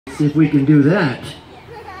See if we can do that.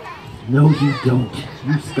 No, you don't.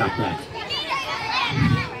 You stop that.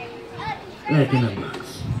 Back in the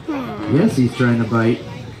box. Yes, he's trying to bite.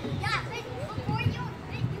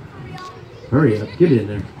 Hurry up, get in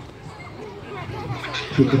there.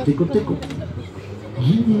 Tickle, tickle, tickle.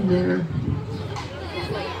 Get in there.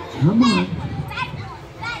 Come on.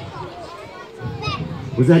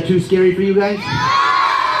 Was that too scary for you guys?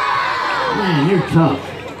 Man, you're tough.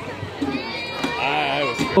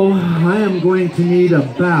 Oh, I am going to need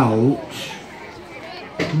about...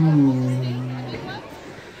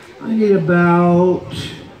 I need about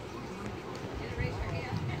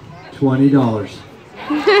 $20.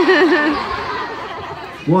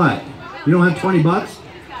 What? You don't have 20 bucks?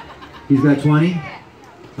 He's got 20?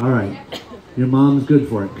 All right. Your mom's good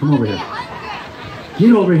for it. Come over here.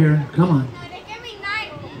 Get over here. Come on.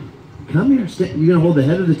 Come here. You're going to hold the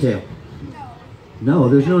head or the tail? No,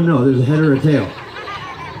 there's no no. There's a head or a tail.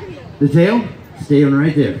 The tail? Stay on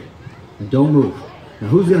right there. And don't move. Now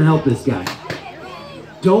who's going to help this guy?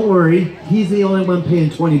 Don't worry. He's the only one paying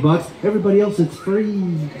 20 bucks. Everybody else, it's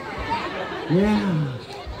free. Yeah.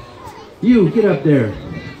 You, get up there.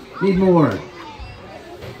 Need more.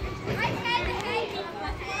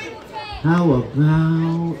 How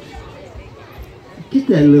about... Get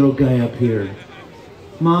that little guy up here.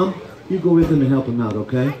 Mom, you go with him and help him out,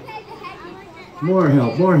 okay? More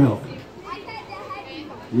help, more help.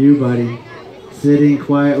 You, buddy. Sitting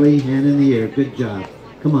quietly, hand in the air. Good job.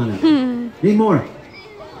 Come on up. Need more.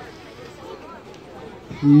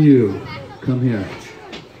 You, come here.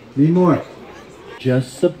 Need more.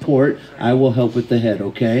 Just support. I will help with the head,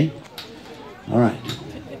 okay? All right.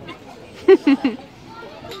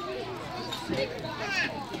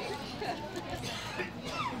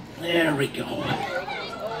 There we go.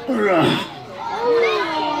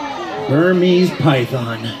 Burmese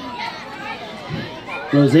python.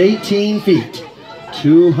 Grows 18 feet,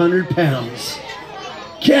 200 pounds.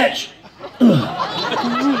 Catch!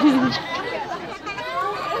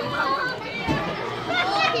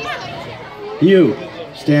 You,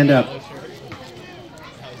 stand up.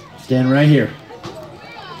 Stand right here.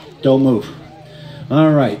 Don't move.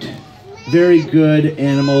 All right. Very good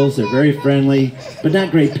animals. They're very friendly, but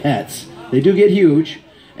not great pets. They do get huge,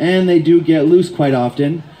 and they do get loose quite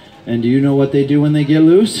often. And do you know what they do when they get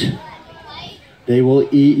loose? They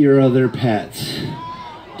will eat your other pets.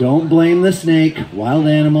 Don't blame the snake. Wild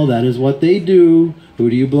animal, that is what they do. Who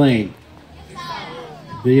do you blame?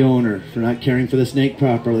 The owner for not caring for the snake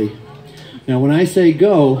properly. Now when I say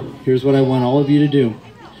go, here's what I want all of you to do.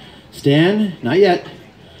 Stand, not yet.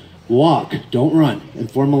 Walk, don't run,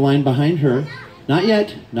 and form a line behind her. Not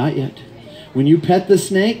yet, not yet. When you pet the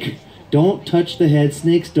snake, don't touch the head.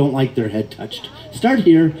 Snakes don't like their head touched. Start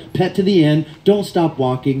here, pet to the end, don't stop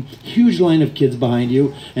walking. Huge line of kids behind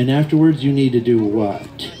you, and afterwards you need to do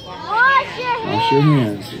what? Wash your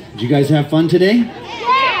hands. Did you guys have fun today?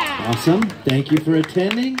 Yeah! Awesome. Thank you for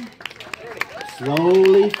attending.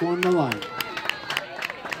 Slowly form the line.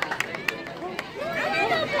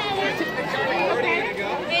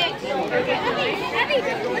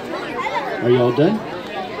 Are you all done?